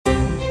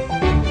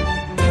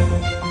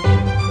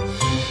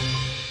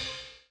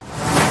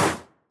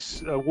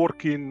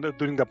working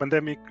during the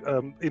pandemic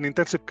in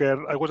intensive care.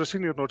 I was a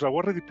senior nurse. I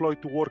was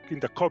redeployed to work in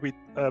the COVID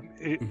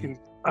in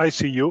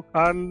ICU,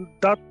 and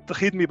that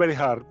hit me very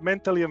hard,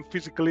 mentally and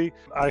physically.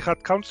 I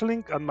had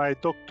counseling, and my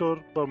doctor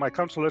or my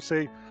counselor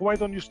say, "Why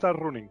don't you start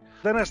running?"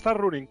 Then I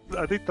started running.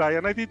 I did try,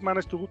 and I did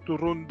manage to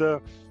run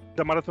the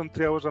marathon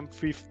 3 hours and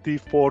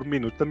 54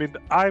 minutes. I mean,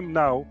 I'm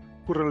now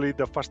currently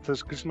the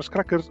fastest Christmas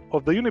crackers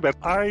of the universe.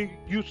 I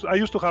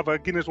used to have a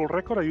Guinness World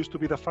Record. I used to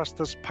be the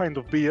fastest pint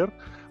of beer,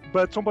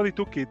 but somebody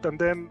took it, and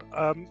then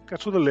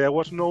suddenly I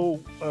was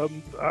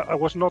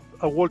not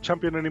a world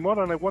champion anymore,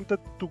 and I wanted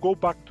to go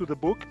back to the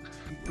book.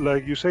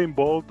 Like Usain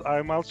Bolt,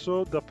 I'm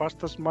also the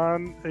fastest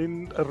man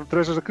in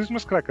dressed as a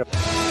Christmas cracker.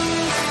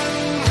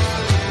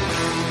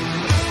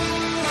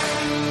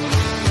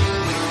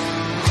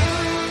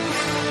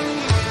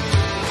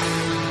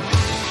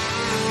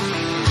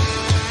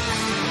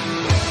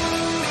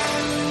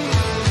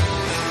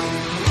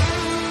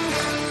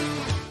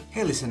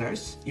 Hey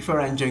listeners, if you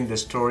are enjoying the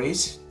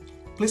stories,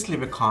 please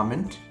leave a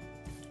comment,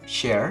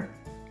 share,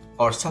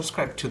 or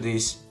subscribe to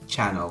this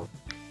channel.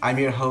 I'm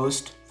your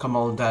host,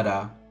 Kamal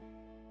Dada.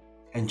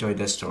 Enjoy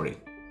the story.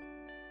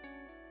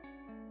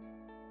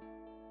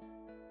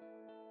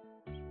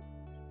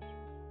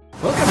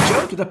 Welcome,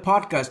 Joe, to the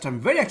podcast. I'm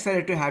very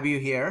excited to have you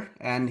here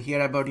and hear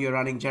about your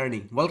running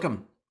journey.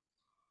 Welcome.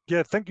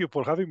 Yeah, thank you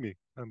for having me.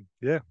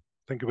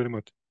 Thank you very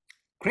much.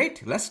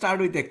 Great. Let's start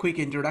with a quick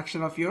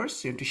introduction of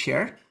yours. You want to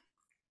share?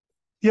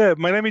 Yeah,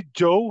 my name is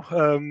Joe.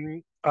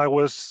 I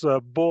was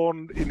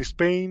born in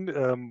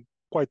Spain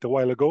quite a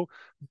while ago.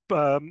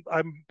 But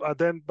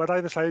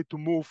I decided to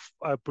move,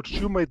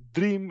 pursue my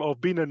dream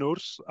of being a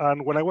nurse.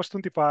 And when I was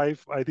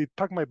 25, I did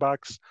pack my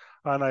bags,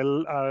 and I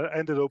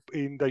ended up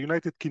in the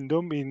United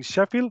Kingdom in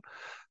Sheffield.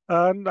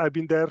 And I've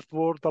been there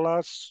for the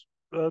last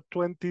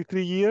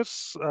 23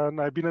 years, and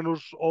I've been a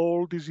nurse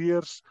all these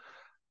years.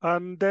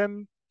 And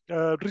then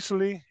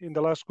recently, in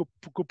the last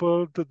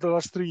the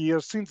last 3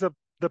 years since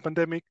the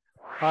pandemic,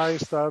 I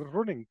started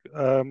running,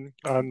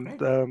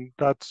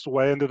 that's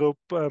why I ended up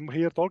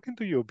here talking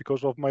to you,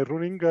 because of my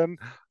running and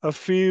a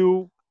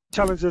few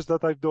challenges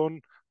that I've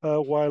done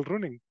while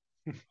running.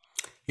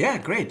 Yeah,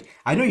 great.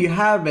 I know you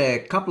have a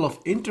couple of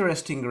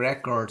interesting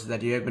records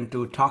that you're going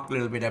to talk a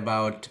little bit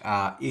about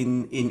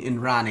in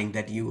running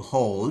that you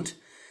hold.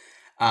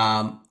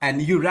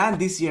 And you ran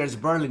this year's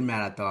Berlin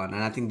Marathon,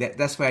 and I think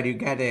that's where you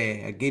get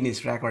a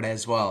Guinness record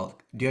as well.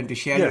 Do you want to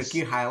share your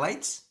key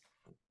highlights?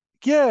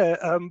 Yeah,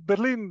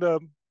 Berlin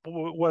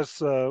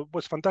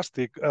was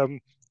fantastic.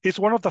 It's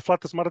one of the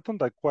flattest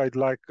marathons. I quite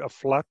like a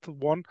flat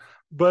one,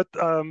 but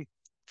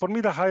for me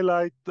the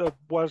highlight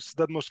was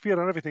the atmosphere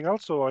and everything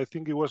else. So I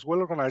think it was well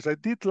organized. I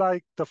did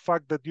like the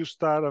fact that you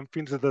start and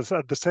finish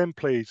at the same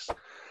place,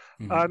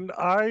 and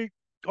I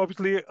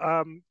obviously.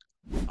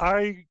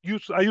 I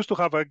used to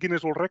have a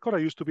Guinness World Record. I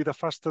used to be the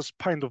fastest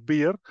pint of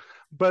beer,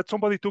 but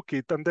somebody took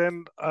it, and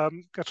then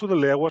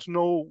suddenly I was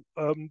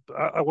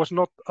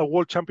not a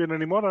world champion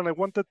anymore, and I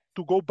wanted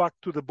to go back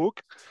to the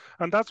book,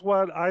 and that's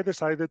why I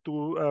decided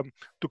to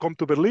come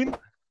to Berlin,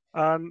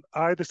 and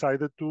I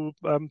decided to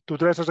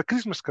dress as a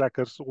Christmas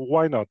crackers.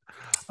 Why not?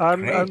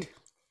 And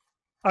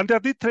I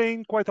did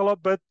train quite a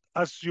lot, but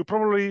as you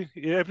probably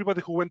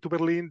everybody who went to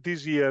Berlin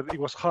this year, it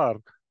was hard,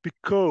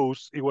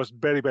 because it was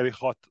very, very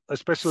hot,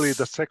 especially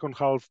the second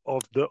half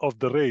of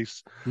the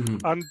race,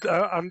 and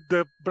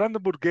the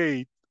Brandenburg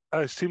Gate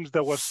seems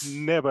that was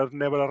never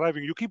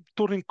arriving. You keep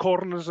turning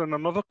corners and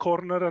another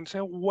corner and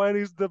saying, "Where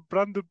is the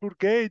Brandenburg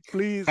Gate,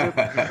 please?" And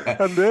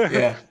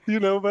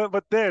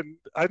but then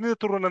I needed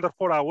to run under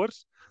 4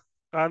 hours,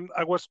 and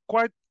I was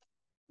quite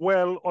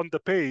well on the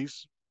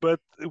pace,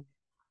 but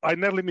I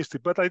nearly missed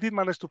it. But I did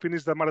manage to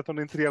finish the marathon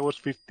in 3 hours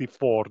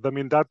 54. I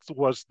mean, that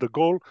was the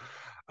goal.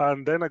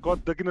 And then I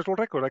got the Guinness World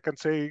Record. I can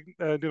say,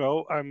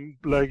 I'm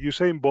like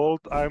Usain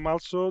Bolt. I'm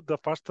also the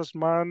fastest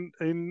man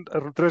in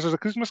dressed as a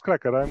Christmas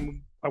cracker.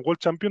 I'm a world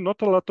champion.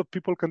 Not a lot of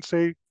people can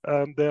say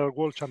they are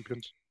world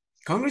champions.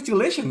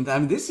 Congratulations. I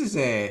mean, this is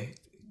a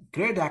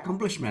great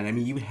accomplishment. I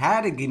mean, you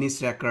had a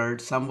Guinness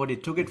record. Somebody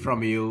took it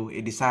from you.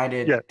 You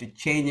decided to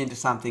change into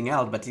something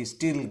else, but you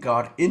still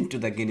got into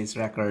the Guinness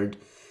record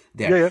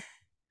there. Yeah.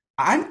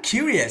 I'm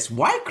curious,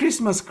 why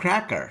Christmas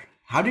cracker?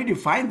 How did you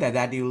find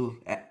that will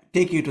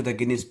take you to the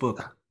Guinness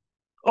book?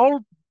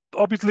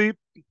 Obviously,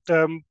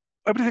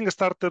 everything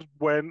started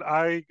when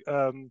I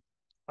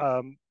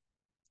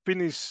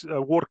finished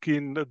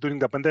working during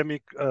the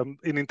pandemic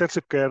in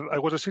intensive care. I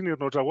was a senior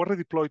nurse. I was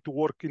redeployed to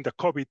work in the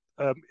COVID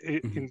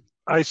in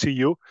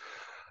ICU.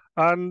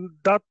 And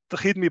that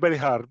hit me very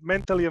hard,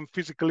 mentally and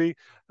physically.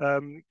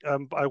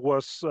 I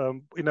was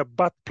in a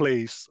bad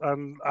place,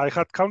 and I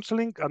had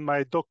counseling, and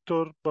my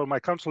doctor or my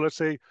counselor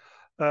say,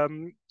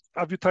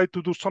 have you tried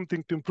to do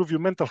something to improve your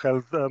mental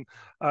health?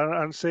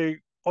 And say,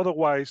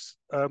 otherwise,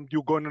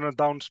 you're going on a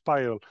down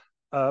spiral.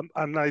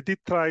 And I did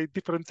try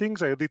different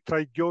things. I did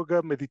try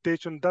yoga,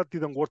 meditation. That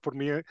didn't work for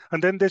me.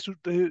 And then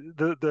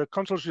the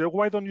counselor said,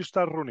 why don't you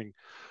start running?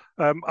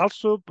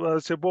 Also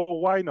said, well,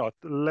 why not?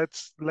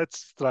 Let's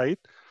try it.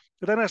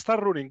 And then I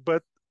started running,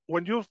 but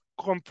when you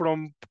come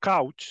from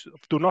couch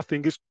to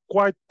nothing, it's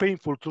quite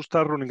painful to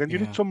start running, and you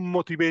need Yeah. some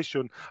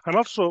motivation. And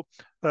also,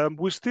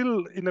 we're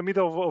still in the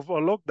middle of a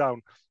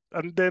lockdown,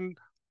 and then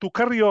to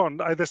carry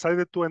on, I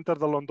decided to enter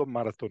the London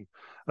Marathon.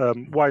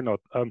 Why not?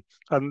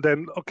 And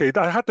then, okay,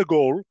 I had a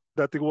goal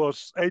that it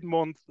was 8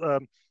 months,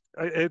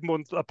 8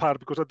 months apart,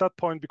 because at that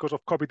point, because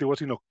of COVID, it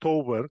was in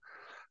October,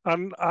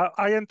 and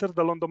I entered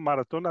the London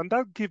Marathon, and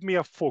that gave me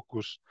a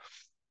focus.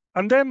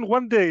 And then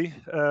one day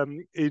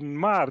in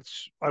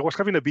March, I was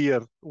having a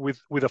beer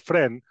with a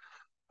friend,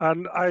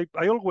 and I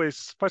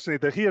always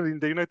fascinated here in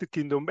the United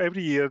Kingdom.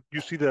 Every year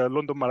you see the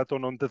London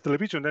Marathon on the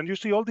television, and you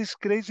see all these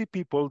crazy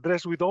people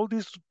dressed with all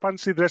these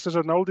fancy dresses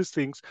and all these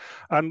things,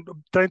 and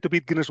trying to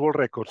beat Guinness World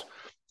Records.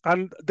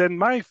 And then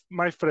my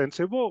friend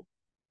said, "Well,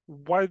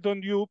 why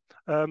don't you,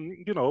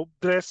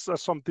 dress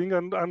as something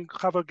and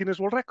have a Guinness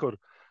World Record?"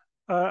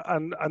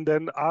 And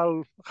then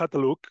I'll had a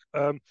look,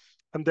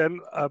 and then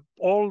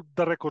all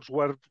the records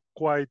were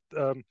quite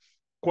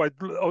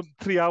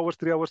 3 hours,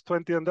 3 hours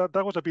 20, and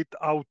that was a bit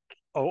out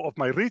of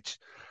my reach.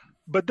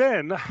 But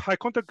then I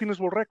contacted Guinness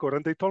World Record,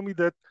 and they told me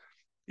that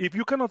if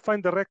you cannot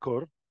find the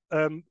record,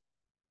 um,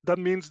 that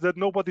means that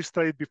nobody's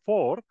tried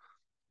before,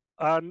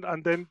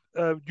 and then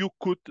you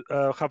could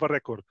have a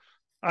record.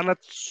 And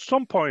at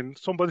some point,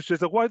 somebody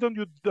says, "Why don't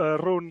you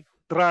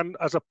run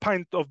as a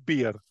pint of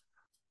beer?"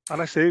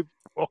 And I say,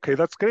 okay,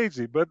 that's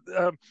crazy. But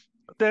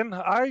then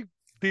I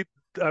did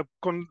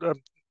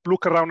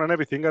look around and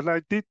everything, and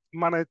I did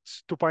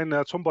manage to find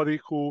somebody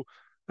who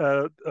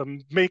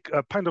make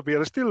a pint of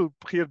beer. It's still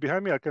here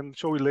behind me. I can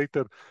show you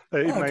later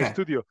in my Okay.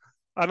 studio.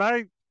 And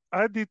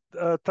I did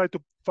try to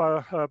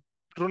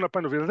run a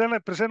pint of beer. And then I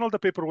present all the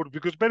paperwork,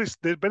 because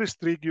they're very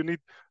strict. You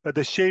need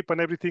the shape and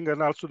everything,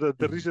 and also the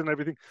Mhm. reason and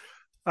everything.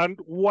 And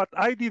what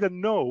I didn't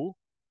know,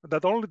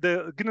 that only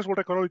the Guinness World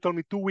Record only told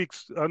me 2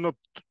 weeks, no,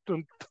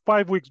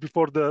 5 weeks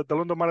before the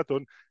London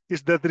Marathon,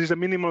 is that there is a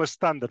minimal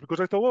standard. Because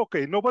I thought,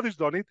 okay, nobody's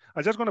done it.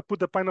 I'm just going to put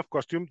the pint of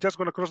costume, just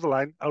going to cross the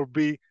line. I'll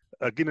be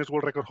a Guinness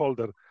World Record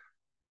holder.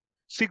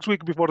 6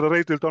 weeks before the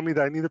race, they told me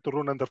that I needed to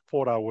run under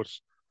 4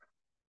 hours.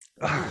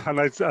 Oh. And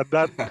I said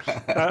that,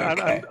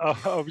 and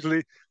Okay.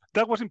 obviously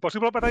that was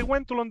impossible. But I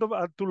went to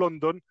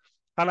London,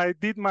 and I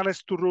did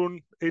manage to run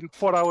in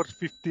 4 hours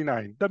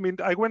 59. That means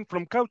I went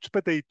from couch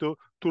potato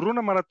to run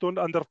a marathon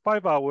under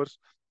 5 hours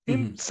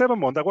in Mhm. 7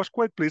 months. I was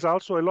quite pleased.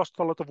 Also, I lost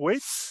a lot of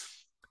weight,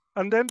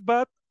 and then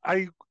but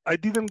I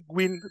didn't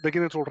win the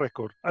Guinness World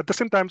Record. At the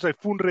same time, I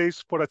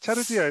fundraised for a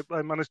charity.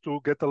 I managed to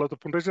get a lot of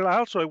fundraising.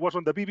 I was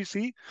on the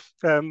BBC.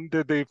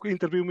 They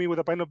interviewed me with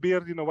a pint of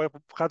beer. I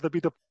had a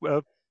bit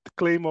of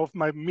claim of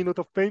my minute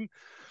of fame.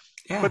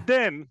 Yeah. But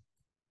then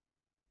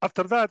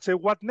after that, say,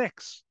 what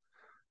next?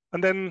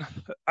 And then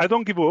I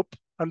don't give up.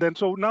 And then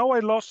so now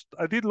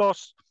I did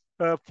lose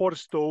 4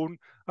 stone,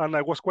 and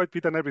I was quite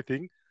fit and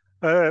everything.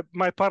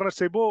 My partner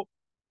said, well,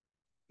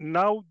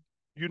 now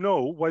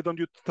why don't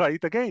you try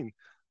it again?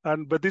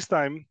 But this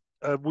time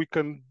we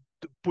can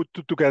put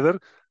together.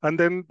 And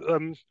then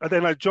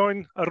I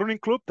joined a running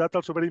club. That's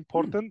also very Hmm.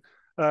 important.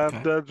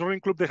 Okay. The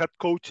running club, they had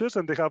coaches,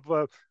 and they have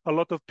a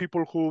lot of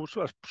people who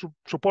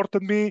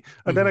supported me.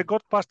 And then I Mhm.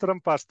 got faster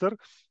and faster.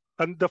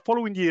 And the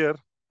following year,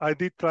 I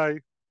did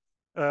try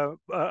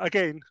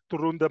again to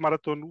run the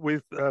marathon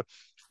with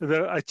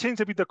I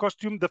changed a bit the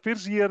costume. The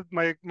first year,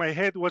 my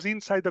head was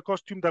inside the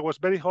costume that was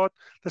very hot.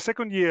 The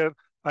second year,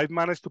 I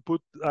managed to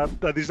put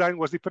the design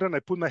was different. I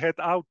put my head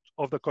out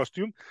of the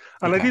costume,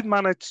 and I Okay. did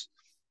manage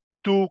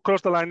to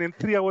cross the line in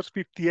 3 hours,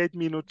 58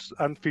 minutes,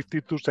 and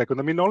 52 seconds.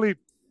 I mean, only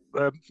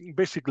uh,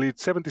 basically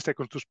 70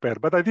 seconds to spare,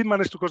 but I did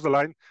manage to cross the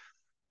line,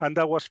 and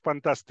that was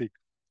fantastic.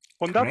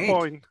 On that Great.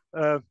 point,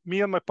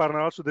 me and my partner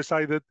also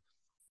decided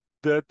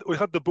that we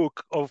had the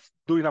book of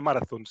doing a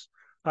marathons,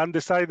 and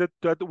decided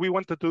that we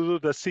wanted to do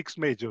the 6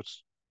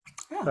 majors.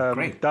 Oh,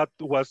 great. That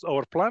was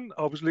our plan.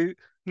 Obviously,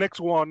 next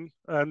one,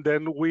 and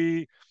then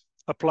we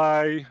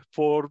apply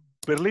for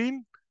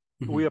Berlin,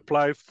 we Mhm.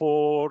 apply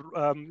for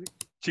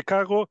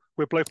Chicago,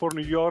 we apply for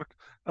New York.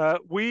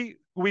 We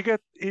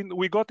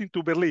got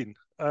into Berlin,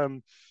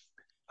 and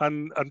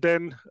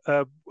then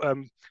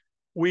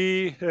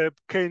we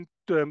came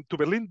to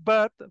Berlin.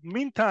 But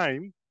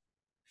meantime,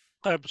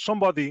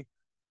 somebody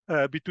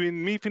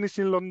between me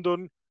finishing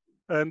London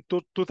and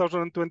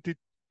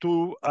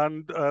 2022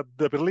 and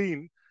the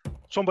Berlin,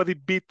 somebody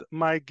beat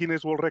my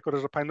Guinness World Record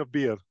as a pint of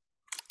beer.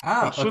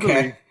 And Ah,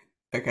 suddenly,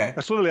 okay. Okay.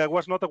 I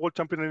was not a world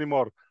champion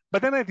anymore.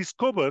 But then I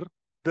discovered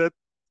that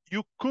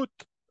you could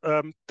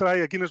try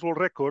a Guinness World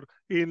Record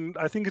in,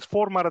 I think it's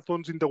 4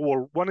 marathons in the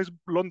world. One is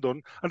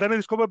London, and then I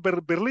discovered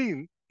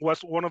Berlin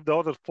was one of the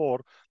other four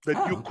that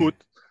Oh, okay.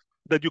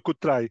 you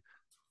could try.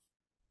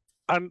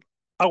 And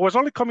I was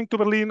only coming to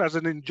Berlin as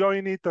an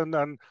enjoying it,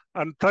 and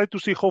try to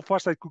see how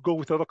fast I could go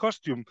without a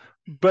costume.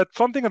 But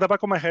something at the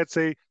back of my head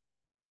say,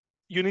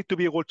 you need to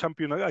be a world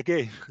champion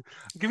again.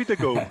 Give it a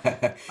go.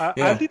 I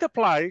Yeah. did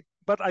apply,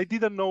 but I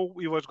didn't know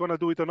if I was going to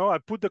do it or not. I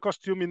put the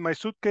costume in my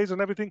suitcase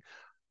and everything.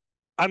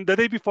 And the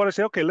day before, I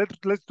said, okay,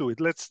 let's do it.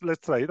 Let's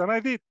try it. And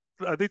I did.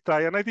 I did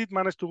try, and I did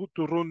manage to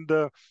run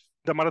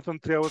the marathon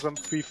 3 hours and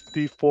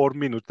 54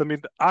 minutes. I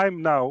mean,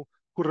 I'm now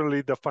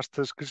currently the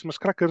fastest Christmas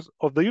crackers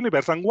of the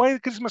universe. And why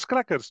Christmas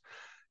crackers?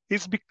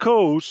 It's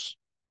because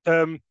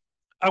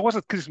I was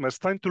at Christmas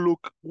trying to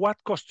look what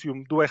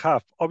costume do I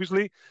have,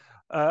 obviously,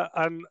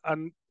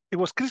 and it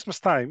was Christmas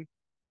time,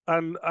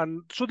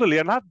 and suddenly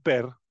an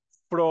advert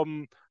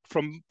from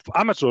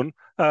Amazon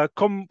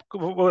come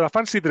with a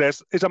fancy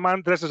dress is a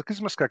man dressed as a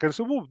Christmas cracker.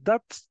 So, whoa,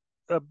 that's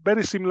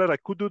very similar. I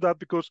could do that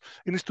because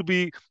it needs to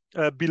be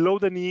below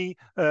the knee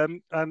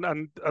and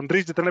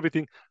rigid and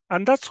everything.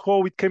 And that's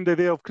how it came the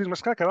idea of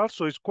Christmas cracker.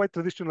 Also, it's quite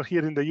traditional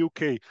here in the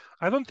UK.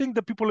 I don't think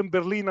the people in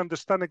Berlin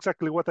understand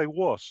exactly what I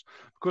was,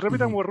 because every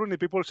time Mhm. we're running,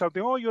 people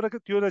shouting, "Oh,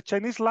 you're a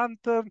Chinese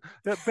lantern."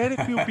 Very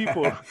few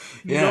people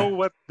know Yeah.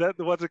 what that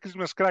was a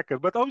Christmas cracker.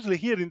 But obviously,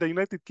 here in the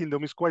United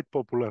Kingdom, it's quite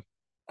popular.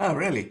 Oh,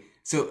 really?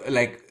 So,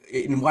 like,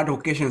 in what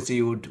occasions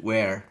you would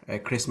wear a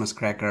Christmas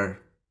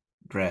cracker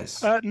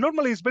dress?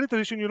 Normally, it's very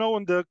traditional,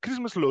 on the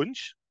Christmas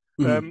lunch.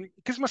 Mhm.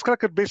 Christmas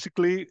cracker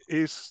basically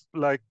is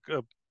like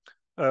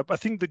I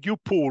think that you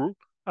pull,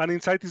 and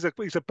inside is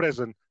a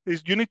present.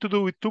 You need to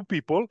do with two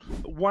people,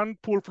 one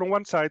pull from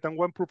one side and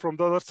one pull from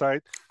the other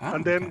side, Oh,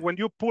 and then okay. when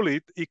you pull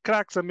it, it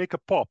cracks and make a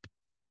pop,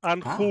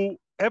 and Ah,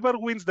 whoever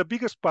wins the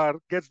biggest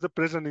part gets the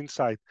present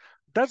inside.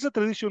 That's a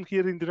tradition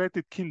here in the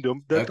United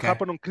Kingdom that okay.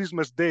 happened on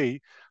Christmas Day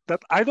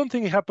that I don't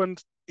think it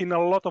happens in a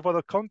lot of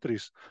other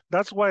countries.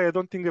 That's why I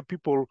don't think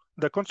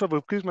the concept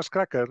of Christmas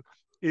cracker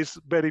is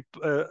very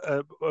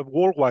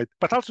worldwide,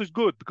 but also it's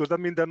good because that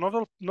means that not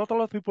a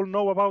lot of people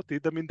know about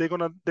it. I mean,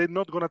 they're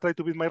not gonna try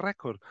to beat my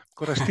record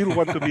because I still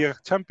want to be a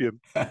champion.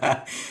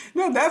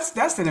 No,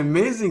 that's an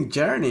amazing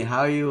journey.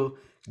 How you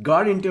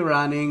got into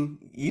running.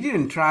 You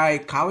didn't try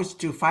couch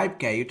to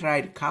 5K. You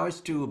tried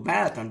couch to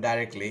marathon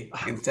directly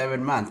in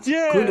 7 months.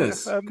 Yeah,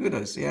 Kudos,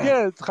 kudos. Yeah.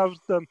 yeah, it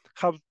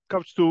have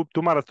comes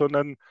to marathon,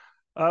 and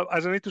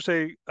as I need to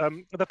say,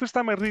 the first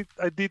time I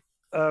did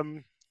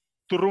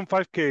to run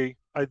 5K,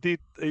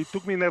 it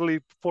took me nearly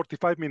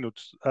 45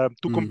 minutes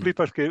to Mm. complete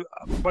 5K,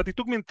 but it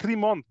took me 3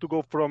 months to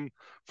go from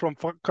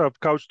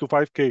couch to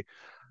 5K.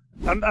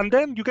 And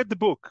then you get the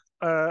book,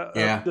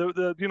 Yeah.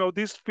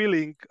 this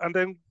feeling, and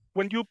then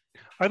when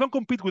I don't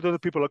compete with other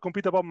people, I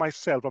compete about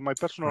myself and my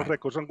personal Right.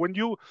 records. And when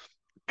you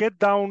get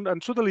down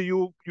and suddenly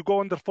you go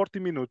under 40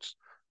 minutes,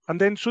 and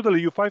then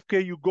suddenly you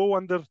 5K you go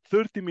under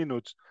 30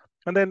 minutes,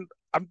 and then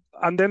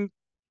and then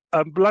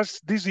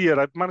last this year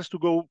I managed to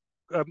go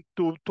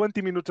to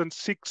 20 minutes and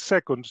 6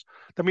 seconds.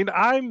 I mean,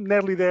 I'm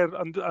nearly there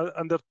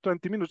under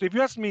 20 minutes. If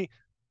you ask me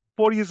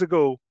 4 years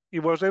ago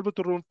if I was able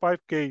to run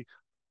 5K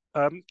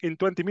in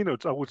 20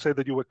 minutes, I would say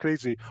that you were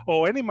crazy.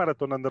 Or any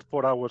marathon under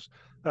 4 hours.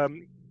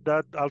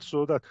 That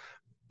also that.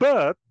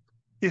 But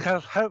it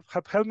has have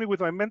helped me with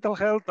my mental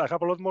health. I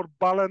have a lot more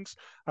balance.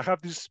 I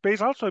have this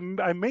space. Also,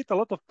 I made a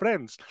lot of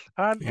friends,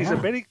 and it's a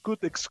Yeah. very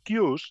good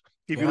excuse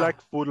if you Yeah.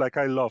 like food, like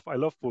I love. I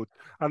love food,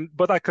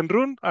 but I can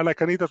run and I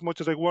can eat as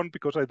much as I want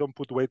because I don't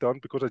put weight on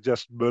because I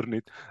just burn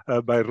it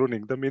by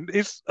running. I mean,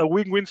 it's a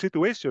win-win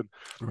situation,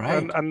 and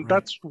Right. and Right.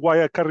 that's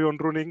why I carry on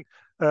running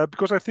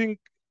because I think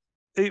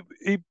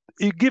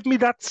it gives me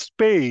that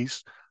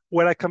space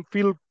where I can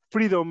feel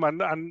freedom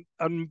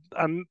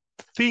and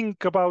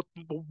think about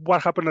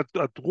what happened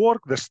at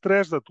work, the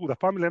stress, the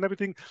family and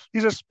everything.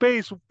 Is a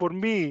space for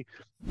me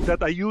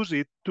that I use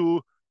it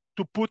to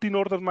put in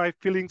order my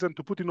feelings and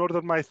to put in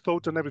order my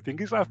thoughts and everything.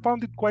 I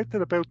found it quite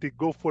therapeutic.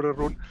 Go for a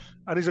run,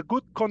 and it's a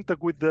good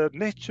contact with the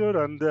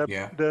nature and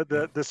Yeah.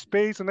 Yeah. the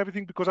space and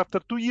everything. Because after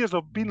 2 years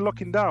of being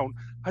locking down,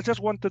 I just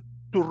wanted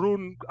to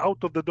run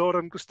out of the door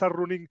and start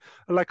running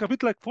like a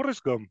bit like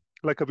Forrest Gump,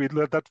 like a bit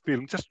like that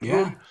film. Just Yeah.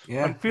 run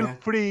Yeah. and feel Yeah.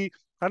 free,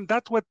 and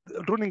that's what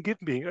running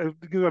gives me. A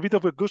bit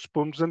of a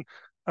goosebumps, and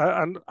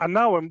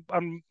now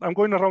I'm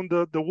going around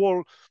the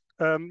world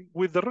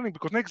with the running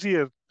because next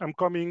year I'm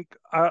coming.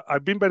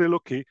 I've been very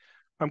lucky.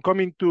 I'm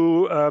coming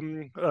to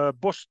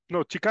Boston,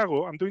 no,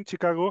 Chicago. I'm doing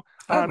Chicago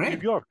Oh, and New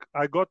great. York.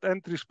 I got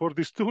entries for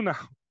these two now.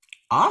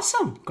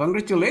 Awesome.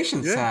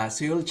 Congratulations. Yeah,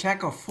 So you'll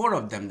check off four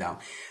of them down.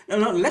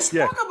 Now, let's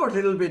yeah, talk about a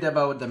little bit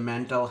about the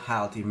mental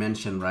health you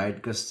mentioned, right?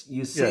 Because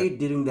you yeah, say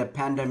during the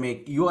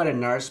pandemic, you are a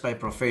nurse by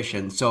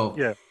profession. So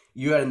yeah.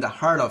 you are in the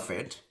heart of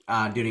it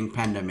during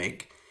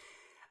pandemic.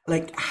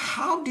 Like,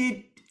 how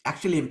did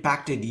actually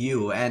impacted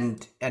you?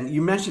 And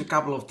you mentioned a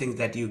couple of things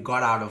that you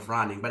got out of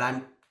running, but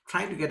I'm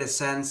trying to get a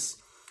sense,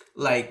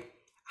 like,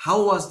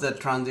 how was the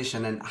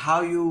transition and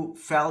how you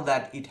felt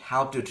that it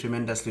helped you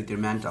tremendously with your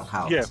mental Yeah.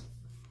 health?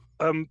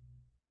 Um,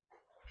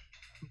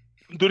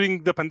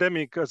 During the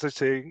pandemic, as I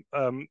say,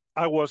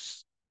 I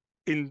was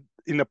in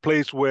a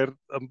place where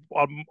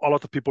a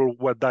lot of people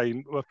were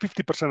dying.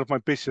 50% of my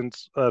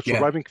patients Yeah.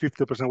 surviving,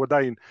 50% were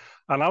dying,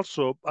 and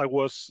also I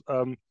was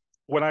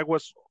when I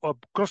was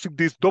crossing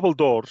these double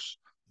doors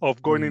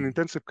of going in Mm.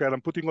 intensive care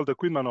and putting all the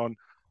equipment on.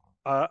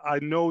 I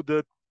know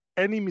that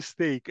any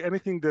mistake,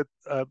 anything that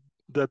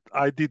that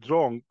I did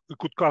wrong, it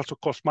could also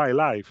cost my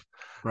life.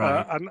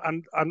 Right.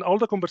 And all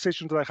the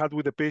conversations that I had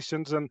with the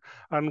patients, and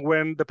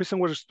when the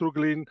patient was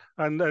struggling,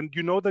 and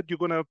you know that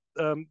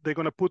they're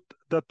gonna put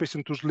that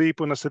patient to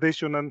sleep on a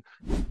sedation, and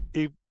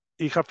if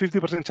you have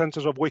 50%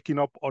 chances of waking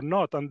up or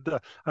not, and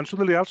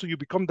suddenly also you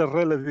become the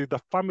relative, the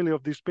family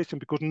of this patient,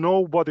 because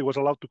nobody was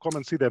allowed to come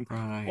and see them.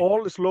 Right.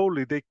 All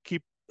slowly they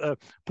keep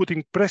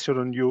putting pressure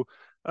on you,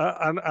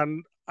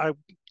 and I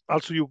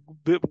also you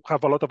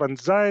have a lot of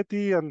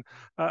anxiety and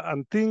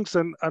things,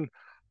 and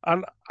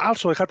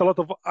also I had a lot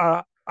of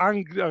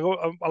anger,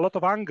 a lot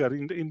of anger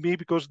in me,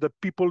 because the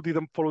people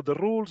didn't follow the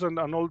rules, and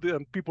all the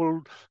and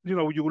people,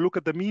 you look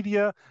at the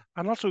media,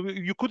 and also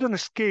you couldn't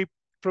escape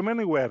from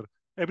anywhere.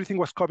 Everything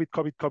was COVID,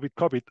 COVID, COVID,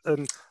 COVID,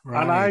 and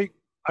Right.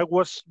 I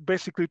was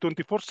basically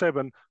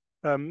 24/7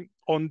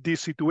 on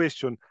this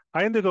situation.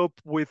 I ended up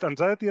with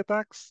anxiety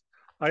attacks.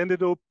 I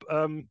ended up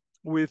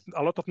with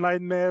a lot of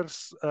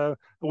nightmares,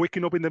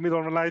 waking up in the middle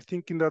of the night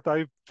thinking that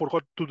I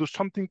forgot to do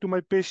something to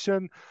my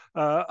patient.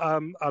 I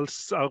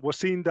was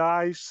seeing the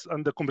eyes,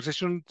 and the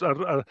conversations. I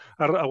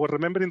was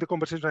remembering the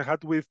conversation I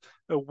had with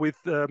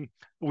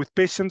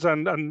patients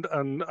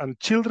and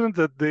children,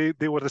 that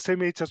they were the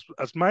same age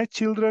as my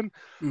children,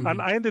 and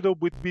Hmm. I ended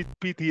up with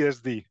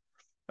PTSD.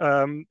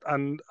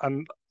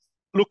 And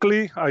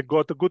luckily, I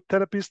got a good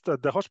therapist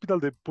at the hospital.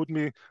 They put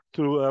me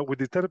through with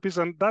the therapist,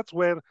 and that's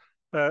where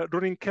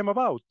running came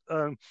about.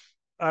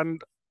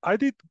 And I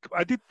did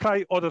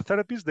try other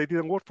therapies. They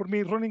didn't work for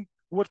me. Running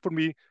worked for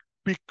me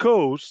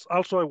because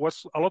also I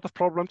was a lot of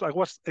problems. I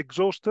was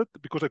exhausted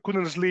because I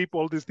couldn't sleep.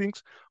 All these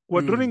things.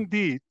 What Mm. running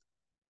did,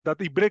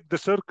 that it broke the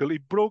circle.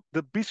 It broke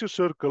the vicious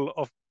circle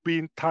of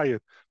being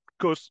tired,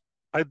 because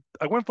I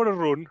went for a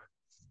run,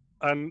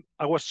 and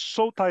I was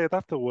so tired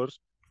afterwards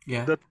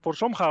Yeah. that for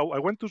somehow I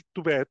went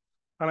to bed,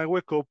 and I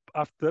woke up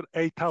after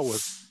 8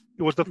 hours.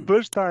 It was the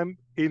first time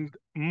in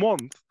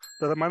months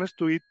that I managed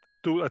to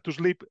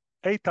sleep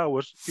 8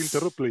 hours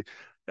interruptedly,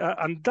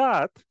 and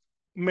that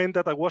meant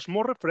that I was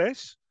more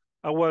refreshed.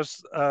 I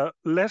was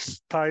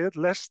less tired,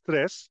 less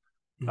stressed,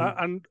 Hmm.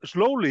 and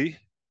slowly,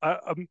 uh,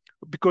 um,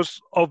 because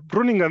of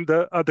running and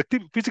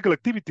the physical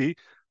activity,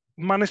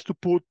 managed to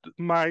put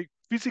my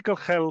physical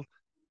health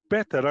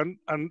better,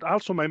 and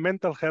also my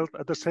mental health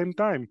at the same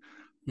time.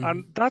 Hmm. And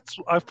that's,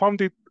 I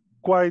found it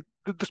quite,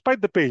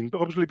 despite the pain,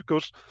 obviously,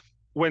 because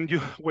when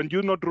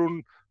you not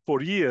run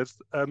for years,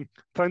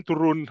 trying to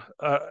run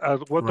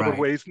whatever Right.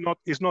 way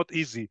is not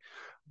easy.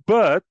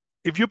 But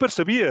if you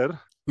persevere,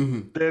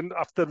 Hmm. then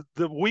after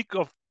the week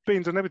of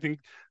pains and everything,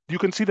 you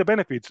can see the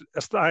benefits.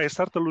 As I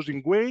started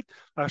losing weight,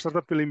 I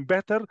started feeling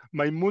better.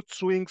 My mood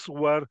swings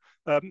were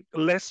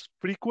less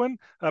frequent.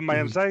 My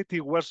Hmm. anxiety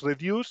was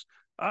reduced,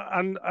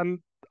 and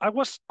I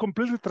was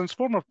completely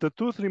transformed. After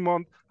 2 or 3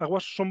 months, I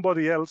was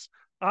somebody else,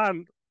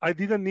 and I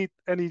didn't need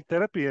any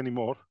therapy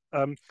anymore.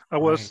 I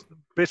Right. was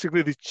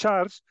basically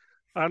discharged,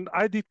 and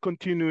I did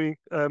continuing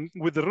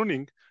with the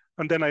running.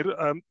 And then I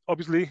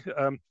obviously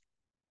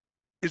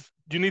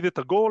you needed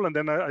a goal, and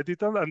then I did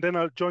that, and then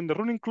I joined the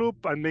running club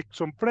and make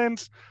some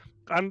friends,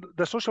 and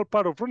the social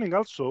part of running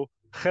also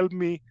helped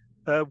me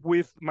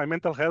with my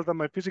mental health and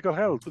my physical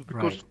health, Right.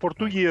 because for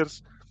two Right.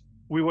 years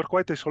we were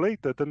quite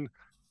isolated, and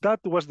that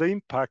was the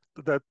impact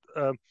that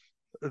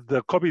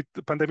the COVID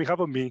pandemic had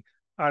on me.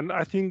 And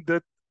I think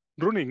that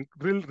running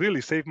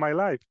really saved my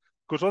life,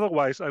 because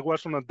otherwise I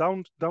was on a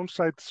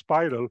downside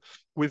spiral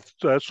with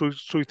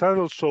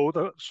suicidal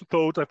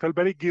thoughts. I felt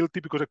very guilty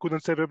because I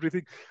couldn't save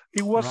everything.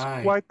 It was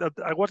Right.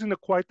 I was in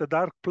quite a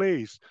dark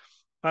place,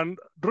 and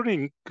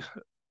running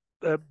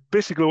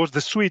basically was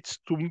the switch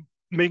to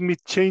make me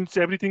change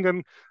everything,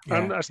 and Yeah.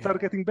 I Yeah.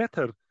 start getting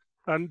better.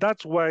 And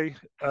that's why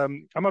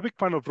I'm a big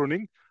fan of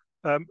running.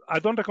 I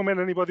don't recommend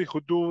anybody who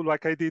do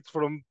like I did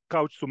from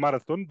couch to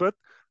marathon, but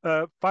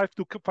couch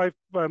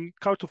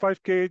to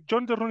 5K,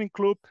 join the running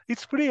club.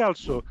 It's free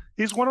also.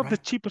 It's one of the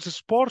Right. cheapest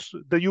sports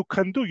that you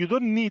can do. You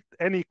don't need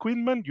any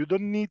equipment. You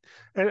don't need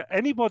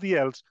anybody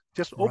else.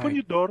 Just open Right.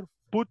 your door,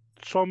 put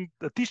some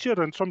a t-shirt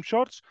and some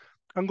shorts,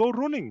 and go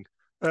running.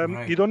 You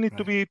Right. don't need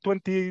to Right. be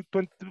 20,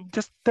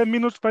 just 10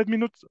 minutes, 5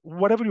 minutes,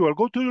 whatever you are.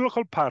 Go to your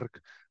local park,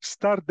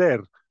 start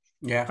there.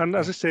 Yeah. And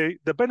as Yeah. I say,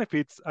 the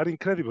benefits are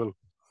incredible.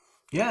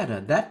 Yeah.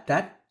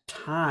 That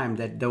time,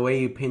 that the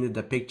way you painted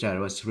the picture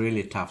was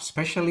really tough,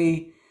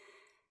 especially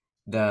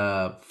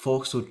the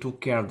folks who took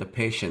care of the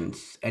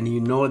patients, and you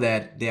know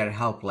that they are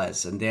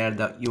helpless, and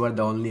you are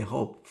the only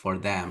hope for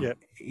them. Yeah,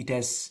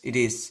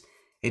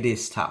 It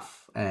is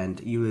tough, and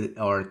you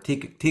are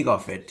thick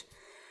of it.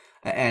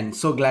 And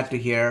so glad to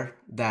hear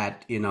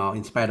that,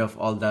 in spite of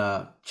all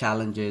the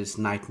challenges,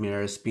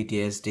 nightmares,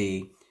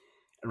 PTSD,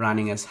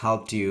 running has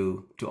helped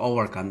you to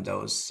overcome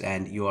those,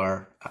 and you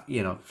are,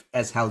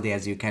 as healthy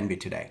as you can be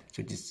today.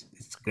 So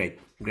it's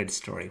great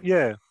story.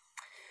 yeah,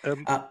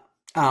 um, uh,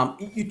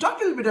 you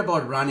talked a little bit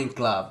about running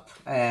club,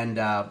 and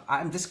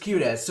I'm just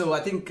curious. So I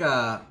think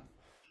I'm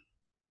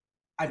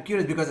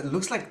curious because it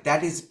looks like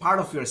that is part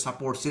of your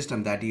support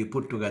system that you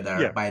put together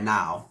yeah. by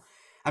now.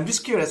 I'm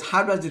just curious,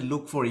 how does it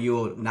look for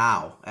you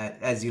now,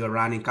 as you're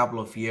running a couple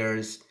of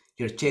years?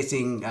 you're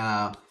chasing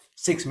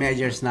 6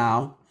 majors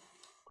now.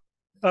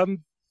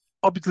 Um,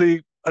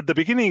 Obviously, at the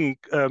beginning,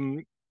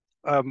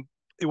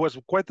 it was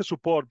quite a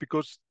support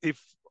because if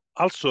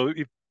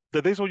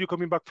the days when you're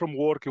coming back from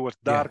work, it was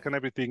Yeah, dark and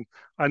everything,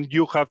 and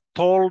you have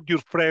told your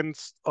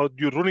friends or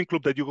your running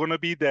club that you're going to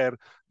be there,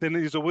 then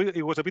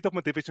it was a bit of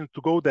motivation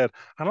to go there.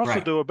 And also,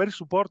 right, they were very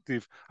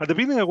supportive. At the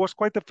beginning, I was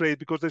quite afraid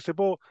because they said,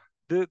 "Oh,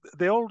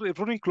 they all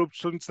running clubs,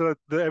 since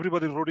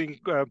everybody's running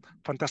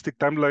fantastic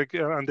time,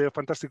 and they're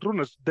fantastic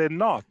runners. They're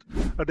not.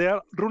 They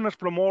are runners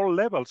from all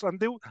levels,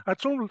 and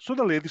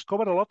suddenly I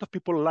discovered a lot of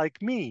people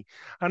like me,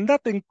 and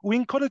we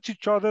encourage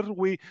each other.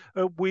 We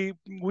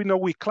know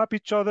we clap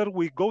each other.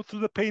 We go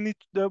through the pain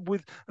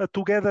with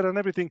together and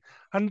everything,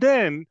 and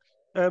then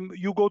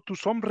you go to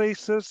some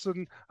races,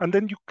 and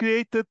then you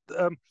created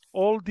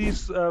all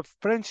this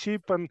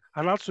friendship, and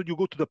also you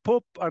go to the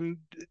pub, and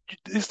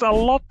it's a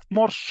lot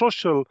more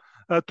social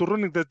to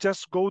running than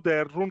just go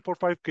there, run for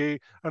 5K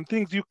and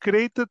things. You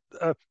created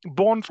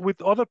bonds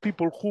with other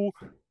people who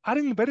are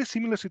in very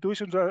similar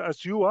situations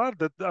as you are,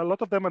 that a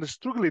lot of them are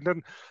struggling.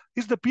 And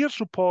it's the peer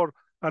support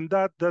and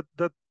that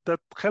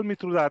helped me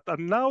through that.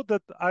 And now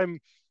that I'm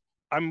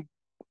I'm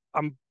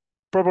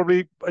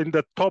probably in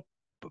the top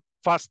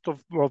fast of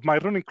my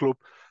running club.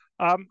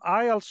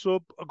 I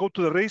also go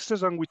to the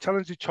races and we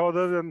challenge each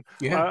other,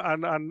 yeah. uh,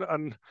 and and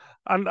and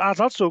and that's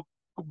also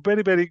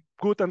very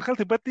good and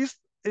healthy. But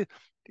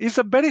it's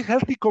a very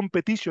healthy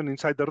competition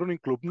inside the running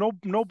club.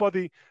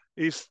 Nobody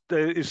is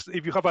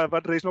if you have a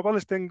bad race, nobody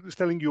is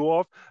telling you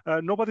off.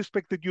 Nobody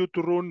expected you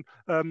to run,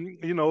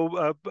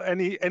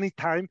 any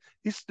time.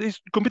 It's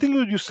competing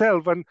with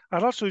yourself, and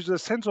also is a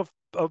sense of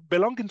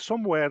belonging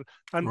somewhere,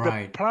 and the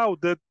Right.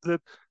 proud that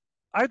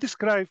I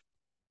describe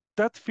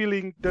that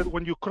feeling that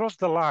when you cross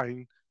the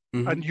line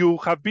and Hmm. you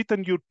have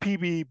beaten your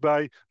PB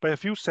by a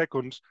few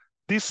seconds,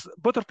 these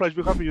butterflies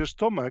you have in your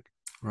stomach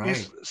Right.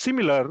 is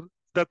similar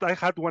that I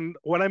had when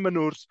I'm a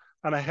nurse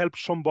and I help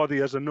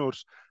somebody as a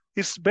nurse.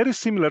 It's very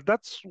similar.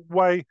 That's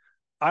why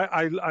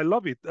I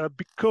love it,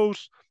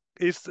 because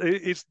it's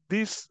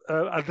this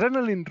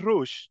adrenaline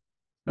rush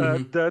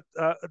Hmm.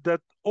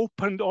 that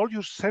opened all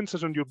your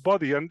senses on your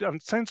body, and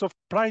sense of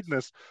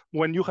prideness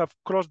when you have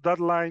crossed that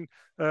line,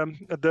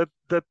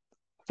 that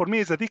for me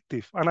is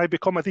addictive, and I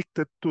become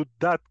addicted to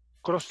that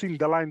crossing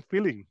the line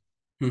feeling.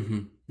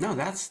 Hmm. No,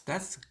 that's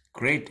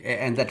great,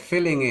 and that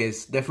feeling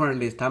is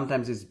definitely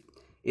sometimes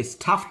is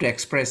tough to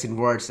express in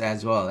words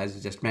as well, as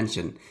you just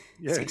mentioned.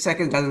 Yeah, 6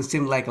 seconds doesn't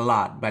seem like a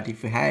lot, but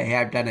if you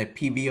have done a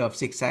PB of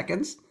 6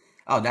 seconds,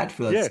 oh, that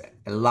feels yeah,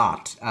 a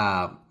lot.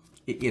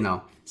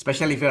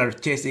 Especially if you're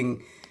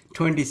chasing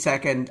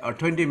 20-second or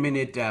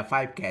 20-minute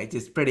 5K,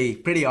 it's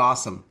pretty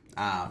awesome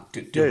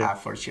to yeah.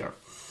 have for sure.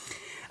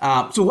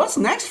 So what's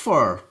next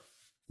for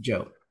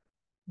Joe?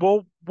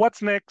 Well,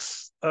 what's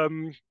next?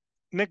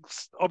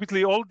 Next,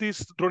 obviously, all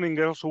these running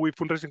also we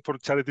fundraising for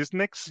charities.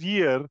 Next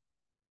year,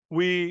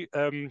 we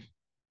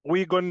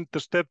we're going to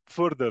step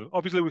further.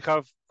 Obviously, we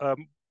have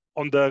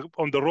on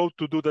the road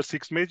to do the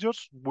 6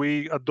 majors.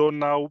 We are done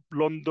now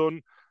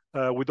London,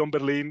 we done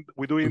Berlin,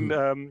 we're doing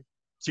Mhm.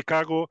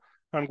 Chicago,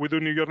 and we do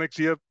New York next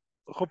year.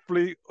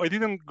 Hopefully, I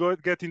didn't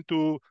get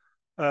into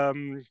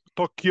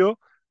Tokyo,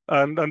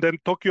 and then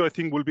Tokyo I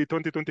think will be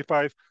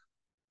 2025,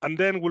 and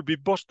then will be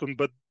Boston.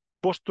 But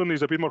Boston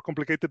is a bit more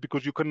complicated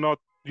because you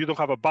don't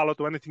have a ballot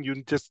or anything.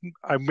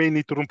 I may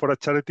need to run for a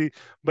charity,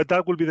 but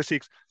that will be the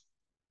 6.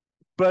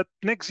 But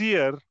next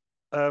year,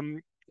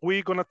 um,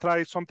 we're gonna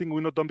try something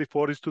we've not done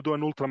before, is to do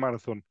an ultra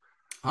marathon.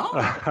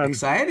 Oh, and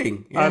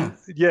exciting. and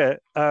Yeah.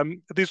 yeah,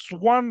 this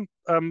one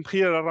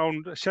here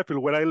around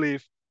Sheffield where I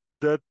live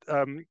that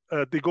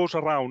goes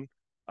around,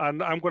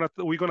 and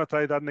we're gonna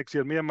try that next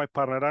year, me and my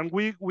partner, and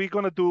we're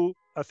gonna do,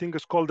 I think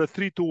it's called the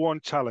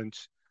 3-to-1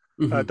 challenge.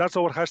 Hmm. That's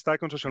our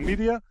hashtag on social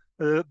media,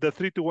 the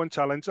 3-to-1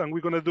 challenge, and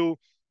we're gonna do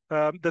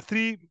the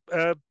three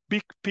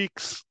big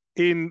peaks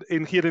in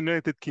here in the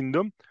United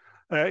Kingdom.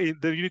 You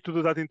need to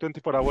do that in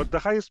 24 hours. The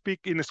highest peak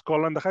in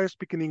Scotland, the highest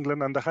peak in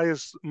England, and the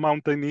highest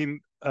mountain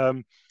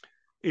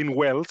in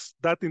Wales.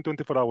 That in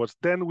 24 hours.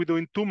 Then we're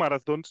doing 2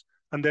 marathons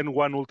and then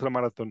one ultra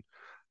marathon.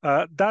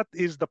 That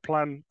is the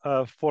plan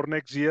for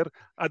next year.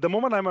 At the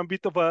moment, I'm a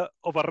bit of a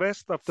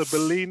rest after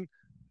Berlin.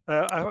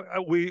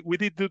 We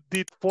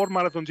did 4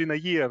 marathons in a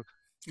year.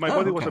 My Oh,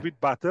 body was a okay.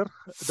 bit battered.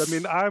 I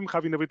mean, I'm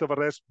having a bit of a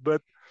rest,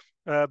 but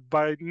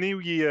by New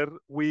Year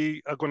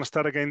we are going to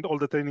start again all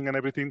the training and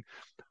everything,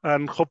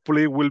 and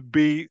hopefully will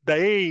be the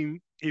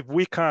aim, if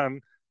we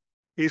can,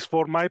 is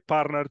for my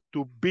partner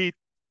to beat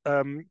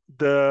the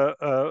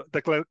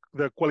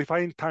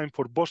qualifying time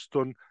for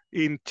Boston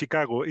in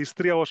Chicago is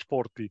 3 hours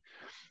 40.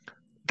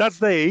 That's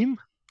the aim.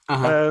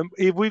 Uh-huh.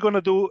 If we're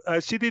gonna do,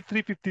 she did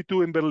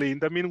 3:52 in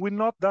Berlin. I mean, we're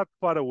not that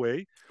far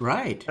away.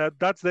 Right.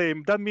 That's the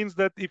aim. That means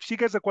that if she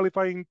gets a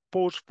qualifying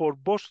post for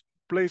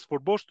place for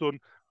Boston,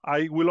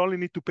 I will only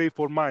need to pay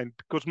for mine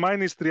because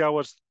mine is 3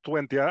 hours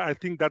 20. I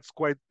think that's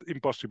quite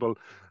impossible.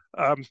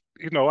 I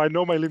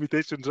know my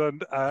limitations,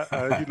 and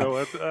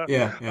Yeah,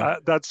 yeah.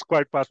 that's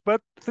quite fast.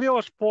 But 3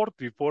 hours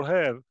 40 for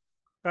her,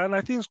 and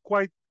I think it's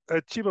quite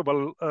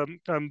achievable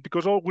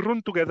because all we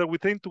run together, we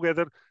train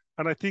together,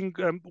 and I think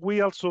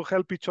we also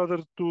help each other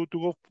to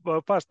go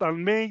fast.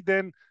 And May,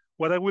 then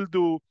what I will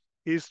do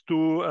is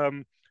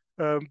to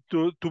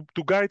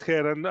guide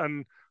her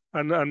and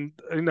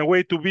in a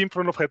way to be in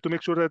front of her to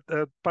make sure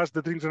that pass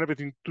the drinks and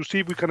everything to see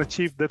if we can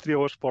achieve the 3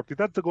 hours 40.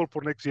 That's the goal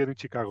for next year in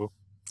Chicago.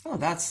 Oh,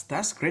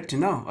 that's great to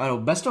know.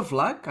 Best of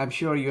luck. I'm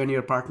sure you and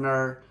your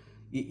partner,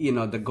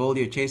 the goal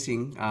you're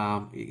chasing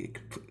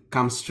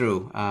comes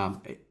true.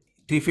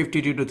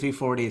 352 to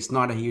 340 is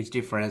not a huge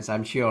difference,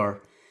 I'm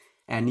sure.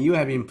 And you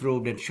have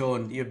improved and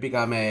shown you've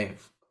become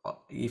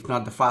if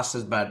not the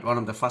fastest, but one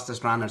of the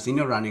fastest runners in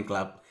your running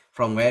club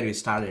from where you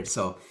started.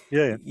 So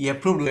Yeah, yeah. you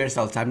have proved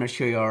yourself. I'm not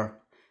sure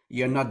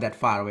you're not that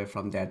far away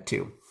from that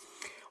too.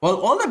 Well,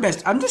 all the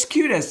best. I'm just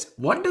curious,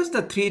 what does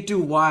the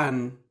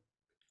 321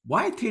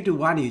 why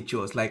 321 you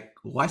chose? Like,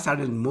 why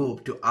sudden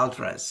move to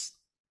ultras?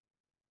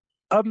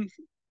 Um,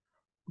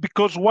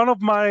 because one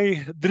of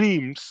my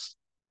dreams,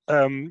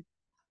 um,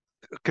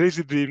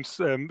 crazy dreams,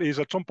 is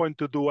at some point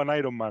to do an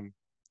Ironman.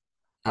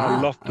 I Ah,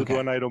 love to do okay.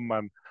 an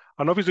Ironman,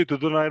 and obviously to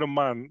do an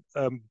Ironman,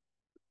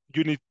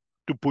 you need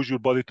to push your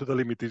body to the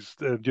limit. It's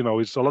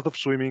a lot of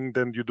swimming.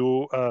 Then you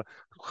do I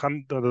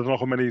don't know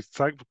how many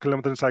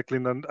kilometers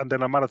cycling, and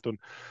then a marathon.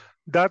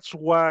 That's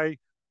why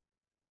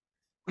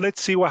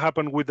let's see what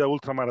happened with the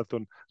ultra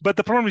marathon. But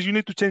the problem is you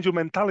need to change your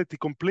mentality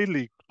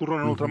completely to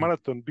run an ultra Hmm.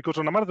 marathon because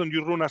on a marathon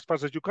you run as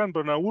fast as you can,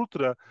 but on an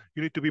ultra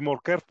you need to be more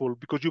careful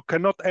because you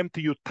cannot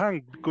empty your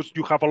tank because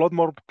you have a lot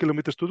more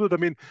kilometers to do. I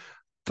mean,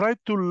 try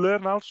to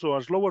learn also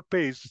a slower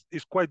pace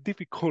is quite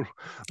difficult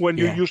when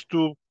you Yeah, used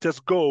to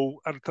just go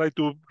and try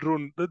to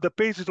run. The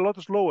pace is a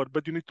lot slower,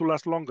 but you need to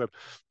last longer.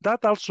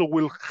 That also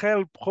will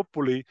help,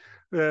 hopefully,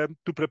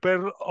 to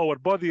prepare our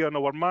body and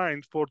our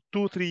mind for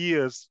 2, 3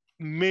 years,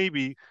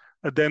 maybe,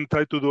 and then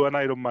try to do an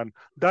Ironman.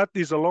 That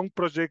is a long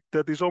project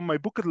that is on my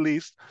bucket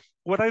list.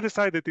 What I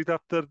decided is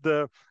after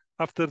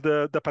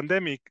the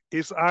pandemic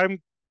is I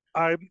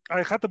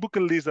had a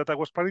bucket list that I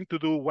was planning to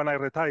do when I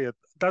retired.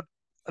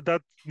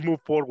 That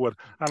move forward,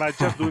 and I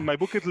just doing my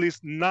bucket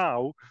list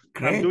now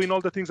and great. doing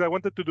all the things I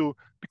wanted to do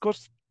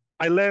because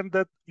I learned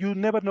that you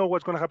never know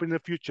what's going to happen in the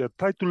future.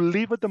 Try to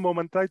live at the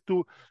moment. Try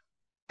to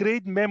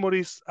create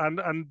memories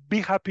and be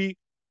happy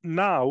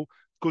now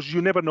because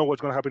you never know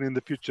what's going to happen in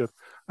the future.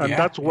 And Yeah,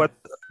 that's yeah, what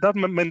that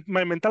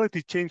my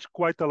mentality changed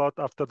quite a lot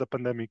after the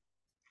pandemic.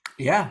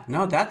 yeah.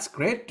 No, that's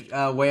great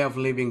way of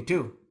living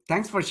too.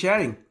 Thanks for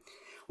sharing.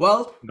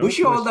 Well, No, wish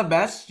you all please. the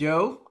best,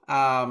 Joe.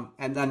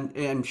 And then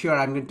I'm sure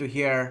I'm going to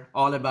hear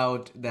all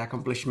about the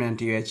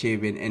accomplishment you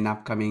achieve in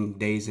upcoming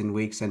days and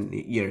weeks and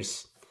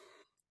years.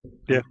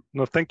 Yeah.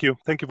 No, thank you.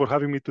 Thank you for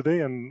having me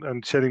today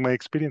and sharing my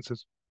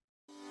experiences.